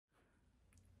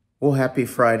Well, happy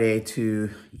Friday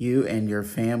to you and your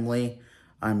family.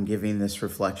 I'm giving this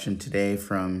reflection today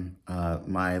from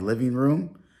my living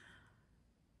room.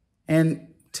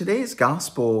 And today's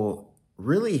gospel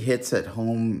really hits at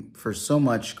home for so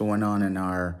much going on in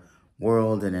our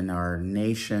world and in our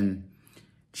nation.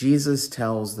 Jesus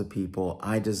tells the people,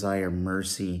 I desire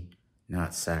mercy,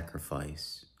 not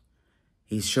sacrifice.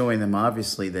 He's showing them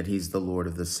obviously that he's the Lord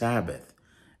of the Sabbath,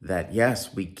 that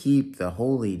yes, we keep the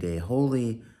holy day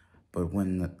holy, but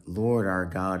when the Lord our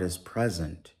God is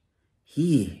present,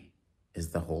 he is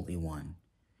the Holy One.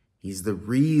 He's the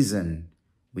reason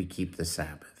we keep the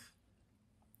Sabbath.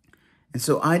 And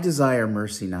so I desire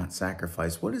mercy, not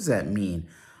sacrifice. What does that mean?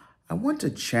 I want to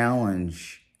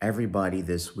challenge everybody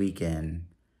this weekend,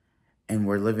 and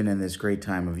we're living in this great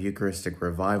time of Eucharistic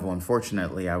revival.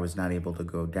 Unfortunately, I was not able to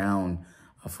go down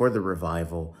for the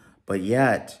revival, but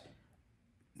yet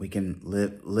we can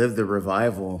live the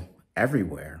revival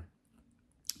everywhere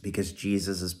because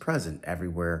Jesus is present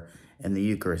everywhere in the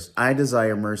Eucharist. I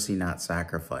desire mercy, not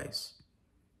sacrifice.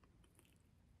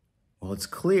 Well, it's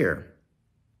clear.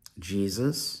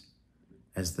 Jesus,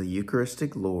 as the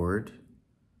Eucharistic Lord,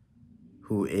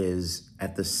 who is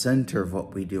at the center of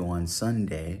what we do on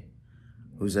Sunday,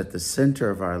 who's at the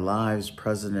center of our lives,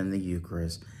 present in the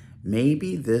Eucharist,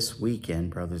 maybe this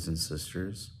weekend, brothers and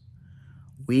sisters,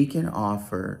 we can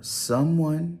offer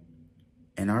someone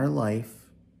in our life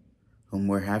whom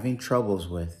we're having troubles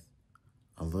with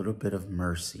a little bit of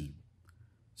mercy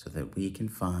so that we can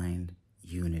find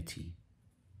unity,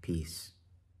 peace.